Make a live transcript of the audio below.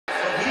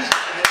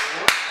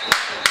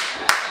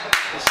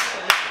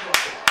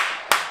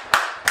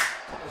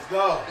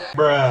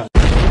Bruh.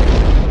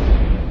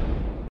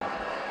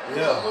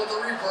 Yeah. With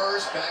the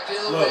reverse, back to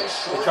the Look,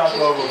 we're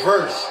talking about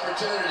reverse.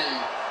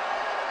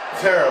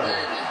 Terrible.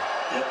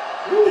 Yep.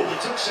 And he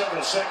took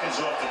several seconds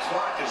off the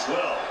clock as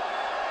well.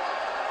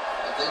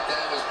 I think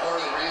that was part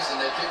of the reason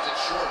they kicked it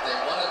short. They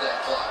wanted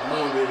that clock. Come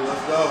on, baby,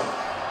 let's go.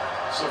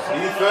 So from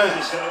the line,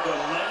 he's got to go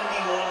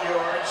 91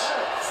 yards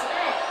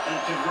and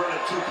convert a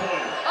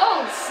two-pointer.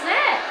 Oh,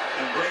 snap!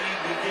 And Brady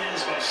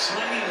begins by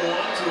slinging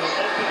one to an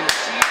open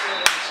receiver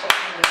and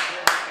starting with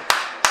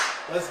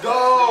let's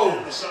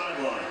go. the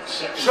sideline.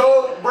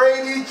 Choke,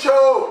 Brady,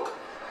 choke.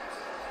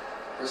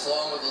 Chris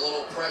Long with a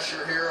little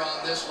pressure here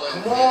on this one.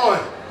 Come on.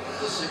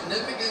 The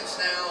significance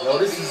now. Yo,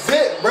 this is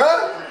it,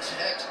 bruh.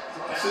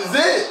 This is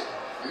it.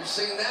 We've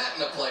seen that in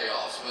the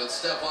playoffs with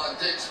Stephon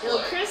Diggs play.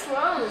 Yo, Chris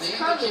Long is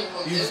coming.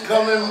 He's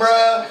coming,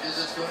 bruh. Because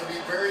it's going to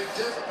be very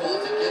difficult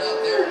to get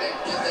up there and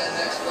get that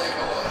next play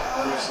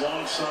going. Chris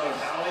Long, son of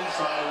Howie,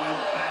 trying to win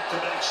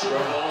back-to-back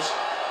Super Bowls.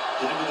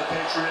 Did it with the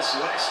Patriots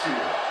last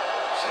year.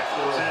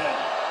 Second and 10.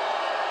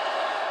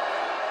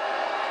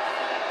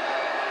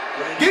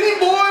 Get him,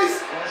 boys!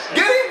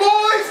 Get him,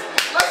 boys!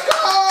 Let's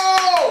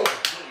go!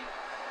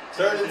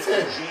 3rd and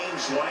 10.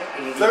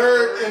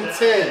 3rd and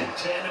 10.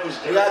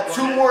 We got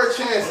 2 more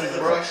chances,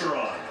 bro.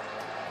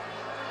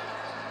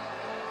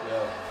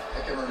 Yeah. I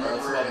can remember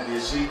it's about to be a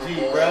GG,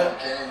 Bowl, bro.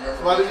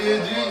 It's about to be a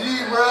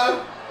GG,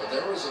 bro. But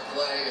there was a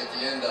play at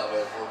the end of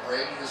it where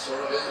Brady was sort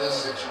of in this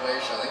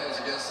situation. I think it was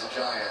against the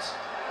Giants.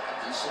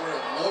 He sort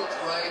of looked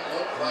right,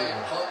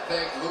 pump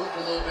fake, moved a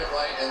little bit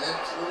right, and then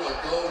threw a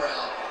go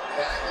route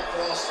back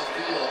across the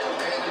field to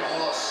Randy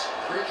Moss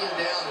freaking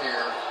down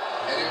here,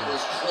 and it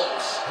was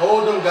close.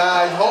 Hold them,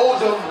 guys. Hold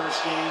them.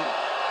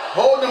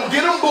 Hold them.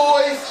 Get them,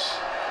 boys.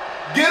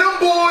 Get them,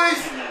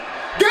 boys.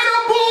 Get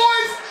them,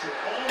 boys.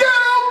 Get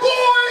them,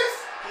 boys.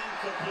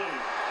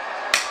 Incomplete.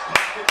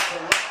 Pocket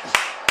collapse.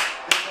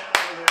 Get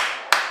out of there.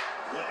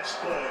 Last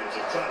play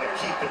to try to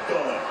keep it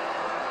going.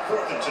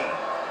 4th and 10.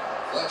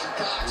 Fletcher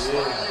Cox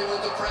finally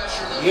with the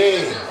pressure. The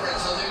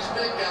difference on these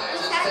big guys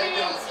is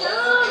taking a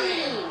full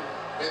game.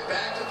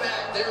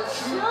 Back-to-back, they're 2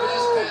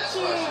 best pass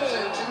rushers.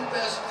 They're 2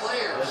 best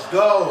players. Let's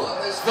go.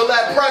 Feel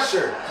that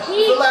pressure.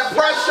 Feel that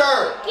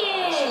pressure.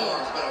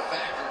 Storm's been a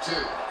factor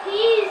too.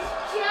 He's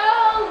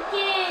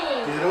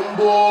joking. Get them,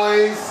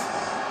 boys.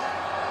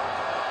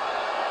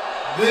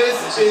 This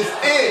is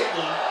it.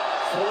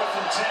 4th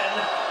and 10.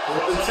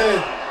 4th and 10.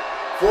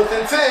 4th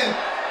and 10.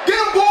 Get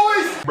them,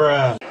 boys.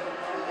 Bruh.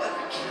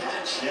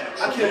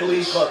 I can't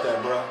believe he caught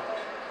that, bro.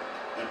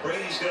 And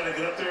Brady's got to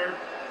get up there,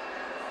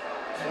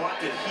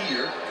 clock it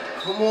here.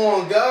 Come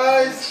on,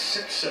 guys.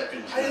 6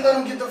 seconds. How you let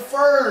him get the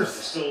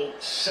first? Still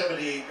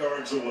 78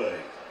 yards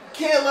away.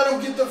 Can't let him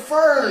get the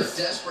first.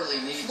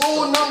 Desperately needs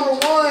rule number 1.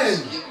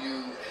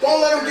 Don't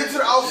let him get to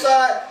the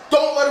outside.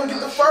 Don't let him get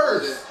the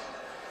first.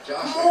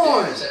 Josh Come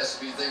on. McDaniels has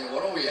to be thinking,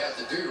 what do we have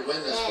to do to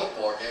win this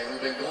football game?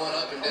 We've been going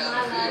up and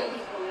down the field.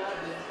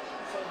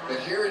 But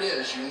here it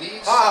is. You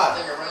need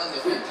something around the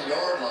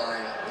 50-yard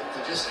line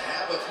to just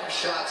have a few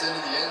shots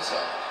into the end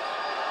zone.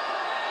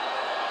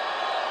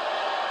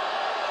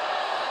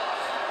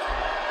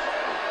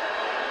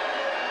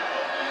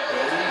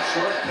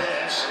 Short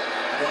pass.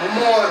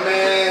 Come on,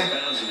 man.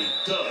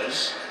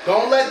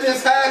 Don't let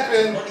this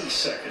happen. 20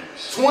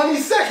 seconds. 20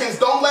 seconds.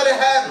 Don't let it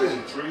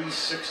happen.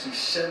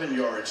 367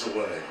 yards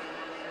away.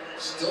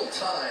 Still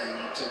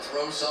time to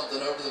throw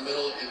something over the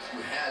middle if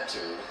you had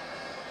to.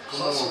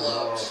 Hustle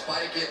up,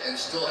 spike it, and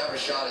still have a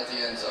shot at the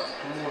end zone.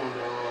 Come on,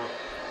 dog.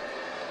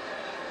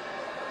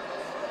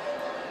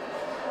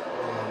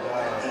 Oh, my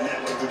God. And that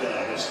would go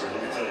down history,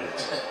 let me tell you.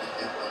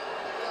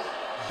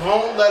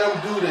 Don't let him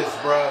do this,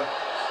 bro.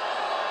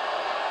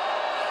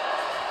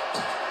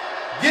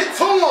 Get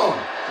to him.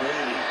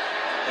 Brady.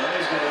 Now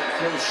he's going to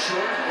throw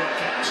short.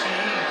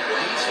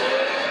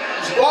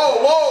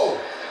 Whoa,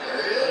 whoa.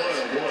 There he is.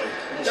 Boy.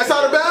 That's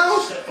out of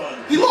bounds?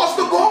 He lost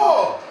the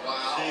ball.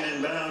 Wow. Stayed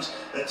in bounds.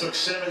 That took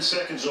 7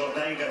 seconds off.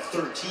 Now you got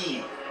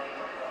 13.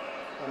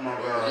 Oh, my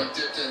God. He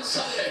dipped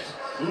inside.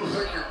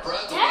 Took your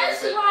breath away.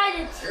 That's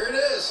why Here it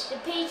is. the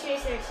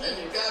Patriots are And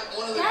you cheaters. got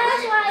one of the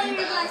That's why great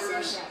everybody rebounders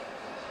says that.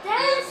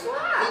 That's in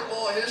why.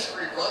 football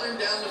history, running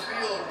down the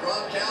field.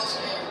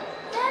 Gronkowski is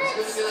That's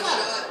going to get a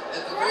shot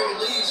at the very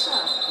least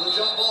with a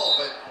jump ball,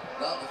 but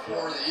not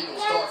before the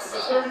Eagles talk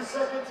about it.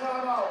 30-second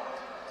timeout.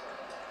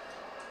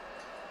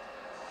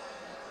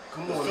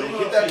 Come on, man.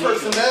 Get that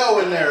personnel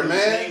in there,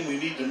 man. We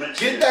need to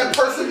mention Get that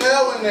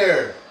personnel in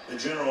there. The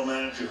general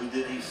manager who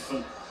did a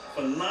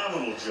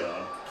phenomenal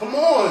job. Come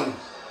on.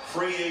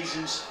 Free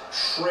agents,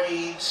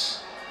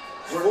 trades.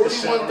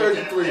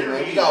 41-33,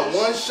 man. We got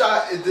one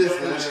shot at this,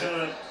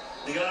 man.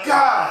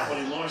 God!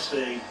 When he lost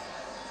a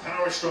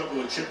power struggle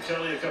with Chip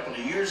Kelly a couple of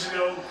years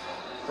ago,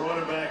 brought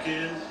him back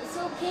in. It's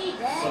okay,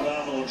 Dad.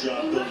 Phenomenal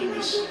job building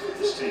this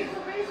team.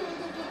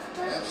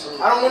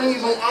 Absolutely. I don't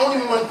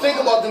even want to think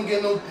about them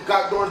getting no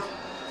doors.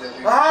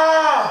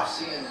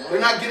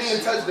 They're not getting a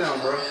touchdown,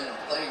 bro.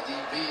 Play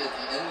DB at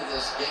the end of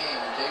this game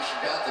in case you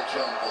got the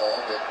jump ball,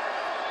 but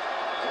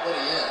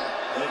Nobody in.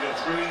 They got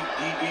 3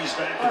 DBs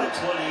back to the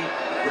 20.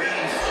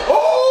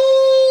 Ooh!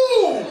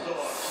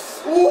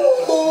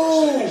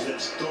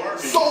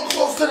 So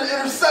close to the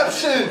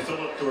interception.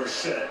 Philip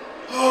Dorsett.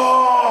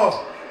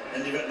 Oh!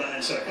 And you got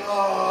 9 seconds.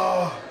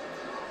 Oh!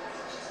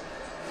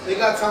 They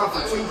got time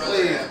for 2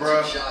 plays,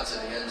 bro. 2 shots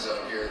in the end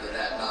zone here than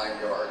that 9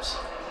 yards.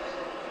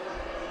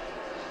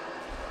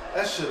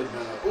 That should have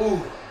been a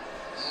ooh.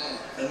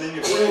 And then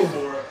you pray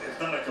for, if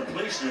not a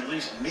completion, at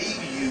least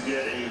maybe you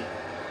get a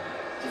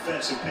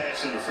defensive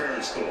pass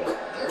interference call.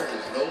 There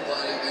is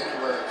nobody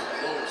anywhere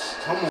close.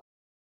 Come on.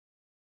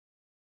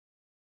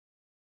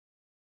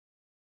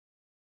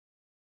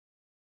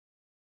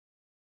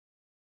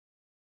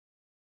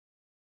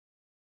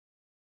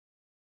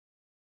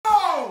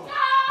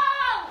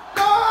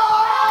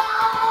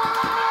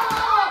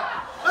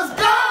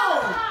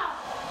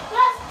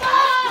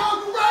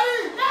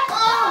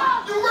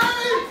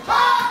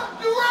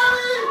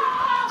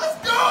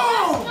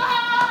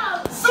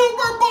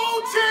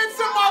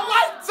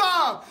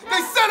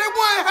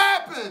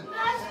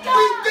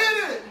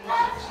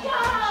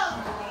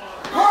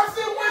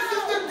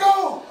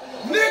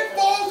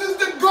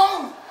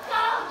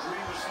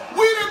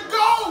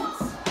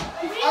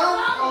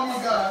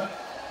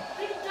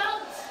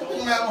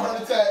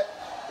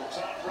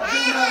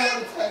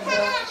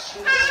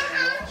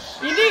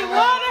 You need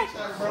water?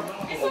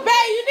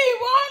 Babe, you need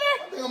water?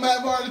 I think I'm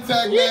having a heart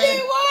attack, man. You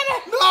need water?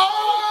 No!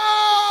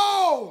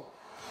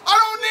 I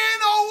don't need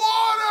no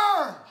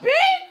water!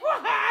 Be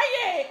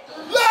quiet!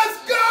 Let's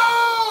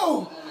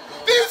go!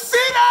 Do you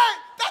see that?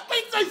 That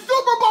thing's a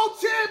Super Bowl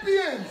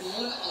champion!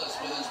 Relentless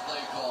with his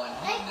play calling.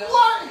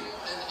 What?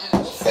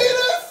 You see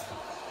this?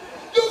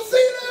 You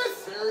see this?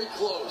 Very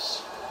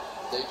close.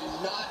 They do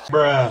not.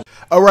 Bruh.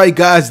 Alright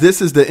guys,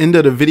 this is the end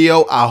of the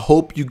video. I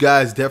hope you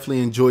guys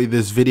definitely enjoyed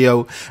this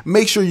video.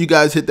 Make sure you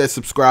guys hit that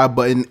subscribe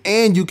button,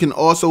 and you can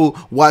also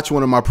watch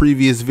one of my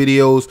previous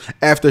videos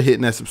after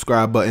hitting that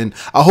subscribe button.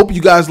 I hope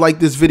you guys like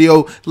this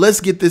video.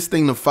 Let's get this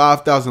thing to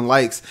 5,000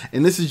 likes,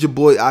 and this is your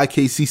boy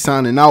IKC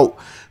signing out.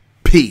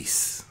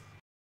 Peace.